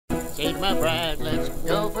Kate, my bride, let's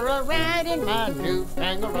go for a ride in my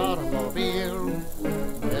newfangled automobile.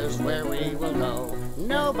 This is where we will go.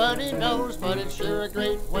 Nobody knows, but it's sure a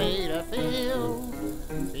great way to feel.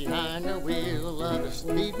 Behind the wheel of the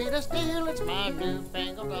speed meter steel, it's my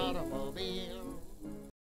newfangled automobile.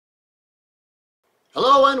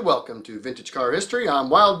 Hello and welcome to Vintage Car History. I'm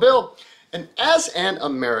Wild Bill, and as an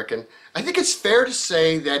American, I think it's fair to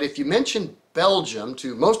say that if you mention Belgium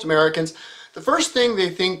to most Americans, the first thing they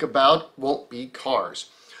think about won't be cars.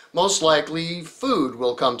 Most likely food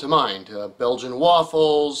will come to mind. Belgian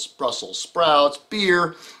waffles, Brussels sprouts,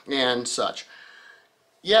 beer, and such.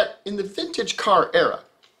 Yet, in the vintage car era,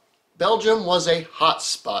 Belgium was a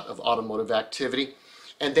hotspot of automotive activity,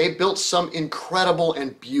 and they built some incredible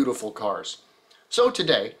and beautiful cars. So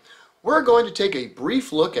today, we're going to take a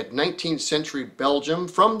brief look at 19th century Belgium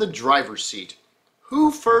from the driver's seat.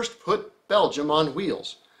 Who first put Belgium on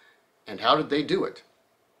wheels? And how did they do it?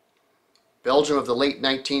 Belgium of the late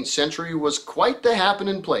 19th century was quite the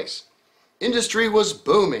happening place. Industry was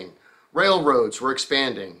booming. Railroads were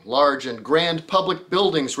expanding. Large and grand public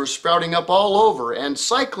buildings were sprouting up all over, and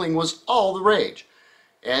cycling was all the rage.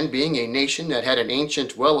 And being a nation that had an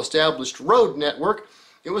ancient, well-established road network,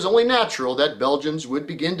 it was only natural that Belgians would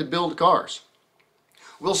begin to build cars.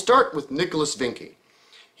 We'll start with Nicolas Vinke.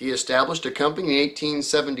 He established a company in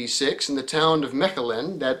 1876 in the town of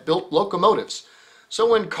Mechelen that built locomotives. So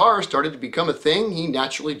when cars started to become a thing, he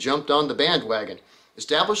naturally jumped on the bandwagon,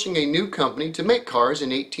 establishing a new company to make cars in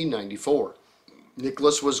 1894.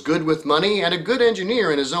 Nicolas was good with money and a good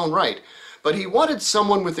engineer in his own right, but he wanted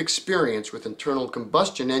someone with experience with internal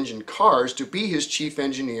combustion engine cars to be his chief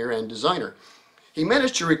engineer and designer. He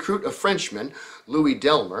managed to recruit a Frenchman, Louis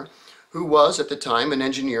Delmer, who was at the time an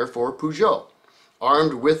engineer for Peugeot.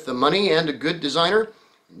 Armed with the money and a good designer,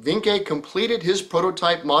 Vinke completed his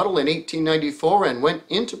prototype model in 1894 and went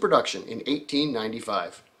into production in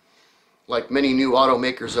 1895. Like many new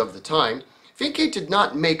automakers of the time, Vinke did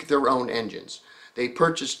not make their own engines. They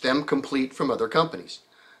purchased them complete from other companies.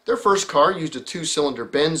 Their first car used a two-cylinder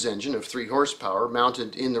Benz engine of 3 horsepower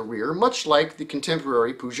mounted in the rear, much like the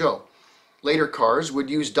contemporary Peugeot. Later cars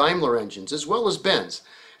would use Daimler engines as well as Benz,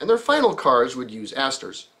 and their final cars would use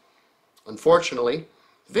Astors. Unfortunately,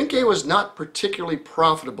 Vinke was not particularly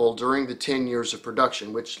profitable during the 10 years of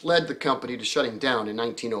production, which led the company to shutting down in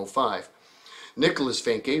 1905. Nicolas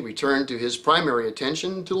Vinke returned to his primary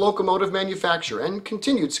attention to locomotive manufacture and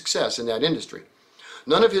continued success in that industry.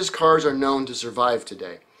 None of his cars are known to survive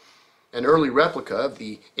today. An early replica of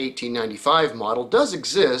the 1895 model does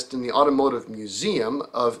exist in the Automotive Museum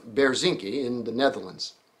of Berzinke in the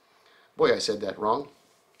Netherlands. Boy, I said that wrong.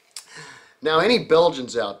 Now, any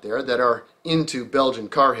Belgians out there that are into Belgian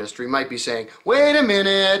car history might be saying, wait a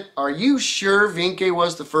minute, are you sure Vinke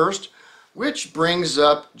was the first? Which brings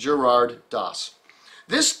up Gerard Das.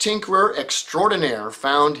 This tinkerer extraordinaire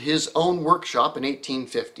found his own workshop in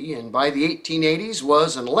 1850, and by the 1880s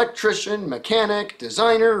was an electrician, mechanic,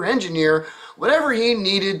 designer, engineer, whatever he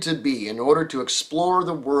needed to be in order to explore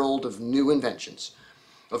the world of new inventions.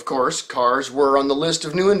 Of course, cars were on the list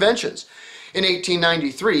of new inventions. In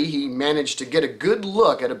 1893, he managed to get a good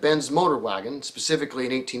look at a Benz motor wagon, specifically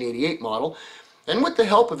an 1888 model, and with the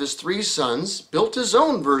help of his 3 sons, built his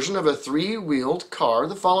own version of a 3-wheeled car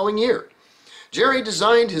the following year. Jerry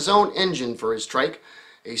designed his own engine for his trike,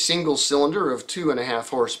 a single cylinder of 2.5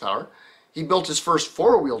 horsepower. He built his first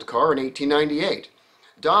 4-wheeled car in 1898.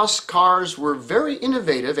 Das cars were very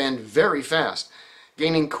innovative and very fast,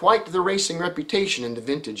 gaining quite the racing reputation in the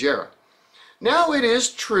vintage era. Now it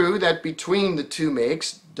is true that between the two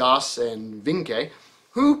makes, Das and Vinke,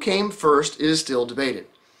 who came first is still debated.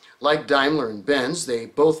 Like Daimler and Benz, they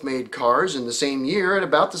both made cars in the same year at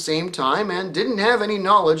about the same time and didn't have any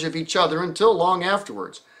knowledge of each other until long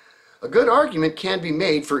afterwards. A good argument can be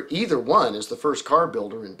made for either one as the first car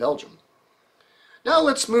builder in Belgium. Now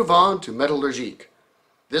let's move on to Metallurgique.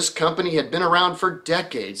 This company had been around for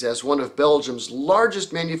decades as one of Belgium's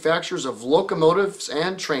largest manufacturers of locomotives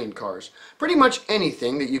and train cars. Pretty much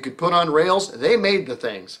anything that you could put on rails, they made the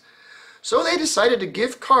things. So they decided to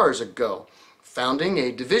give cars a go, founding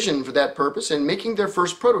a division for that purpose and making their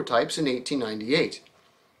first prototypes in 1898.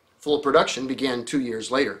 Full production began 2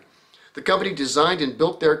 years later. The company designed and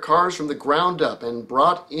built their cars from the ground up and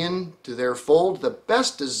brought into their fold the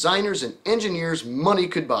best designers and engineers money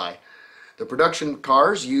could buy. The production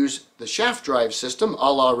cars used the shaft drive system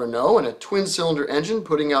a la Renault and a twin-cylinder engine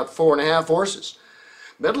putting out 4.5 horses.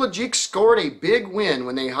 Metallurgique scored a big win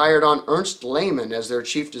when they hired on Ernst Lehmann as their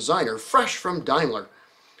chief designer, fresh from Daimler.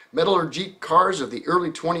 Metallurgique cars of the early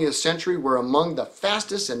 20th century were among the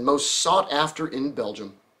fastest and most sought after in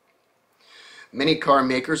Belgium. Many car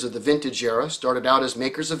makers of the vintage era started out as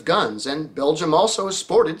makers of guns, and Belgium also has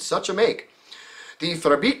sported such a make. The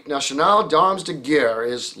Fabrique Nationale d'Armes de Guerre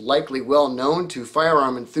is likely well known to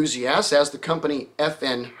firearm enthusiasts as the company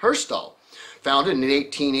FN Herstal, founded in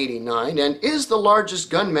 1889 and is the largest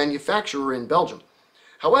gun manufacturer in Belgium.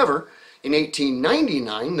 However, in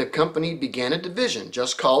 1899 the company began a division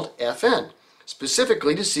just called FN,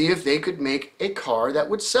 specifically to see if they could make a car that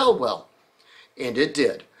would sell well. And it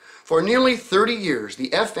did. For nearly 30 years,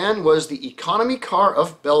 the FN was the economy car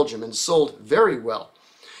of Belgium and sold very well.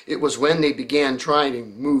 It was when they began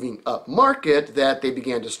trying moving up market that they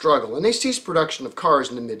began to struggle, and they ceased production of cars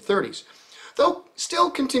in the mid-30s, though still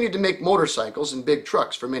continued to make motorcycles and big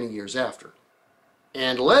trucks for many years after.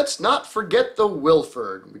 And let's not forget the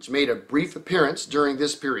Wilford, which made a brief appearance during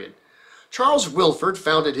this period. Charles Wilford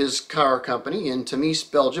founded his car company in Tamis,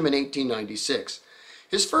 Belgium in 1896.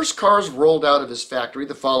 His first cars rolled out of his factory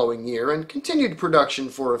the following year and continued production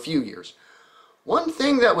for a few years. One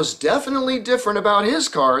thing that was definitely different about his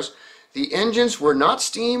cars, the engines were not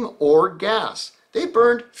steam or gas. They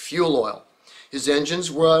burned fuel oil. His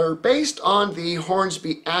engines were based on the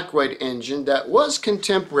Hornsby Ackroyd engine that was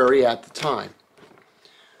contemporary at the time.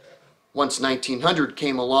 Once 1900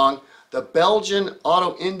 came along, the Belgian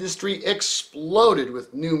auto industry exploded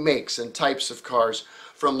with new makes and types of cars,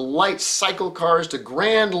 from light cycle cars to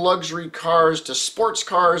grand luxury cars to sports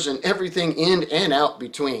cars and everything in and out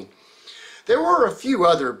between. There were a few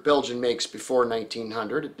other Belgian makes before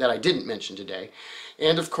 1900 that I didn't mention today,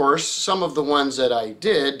 and of course some of the ones that I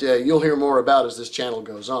did you'll hear more about as this channel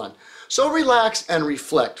goes on. So relax and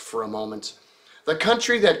reflect for a moment. The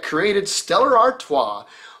country that created Stella Artois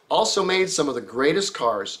also made some of the greatest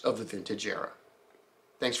cars of the vintage era.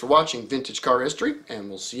 Thanks for watching Vintage Car History, and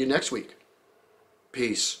we'll see you next week.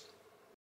 Peace.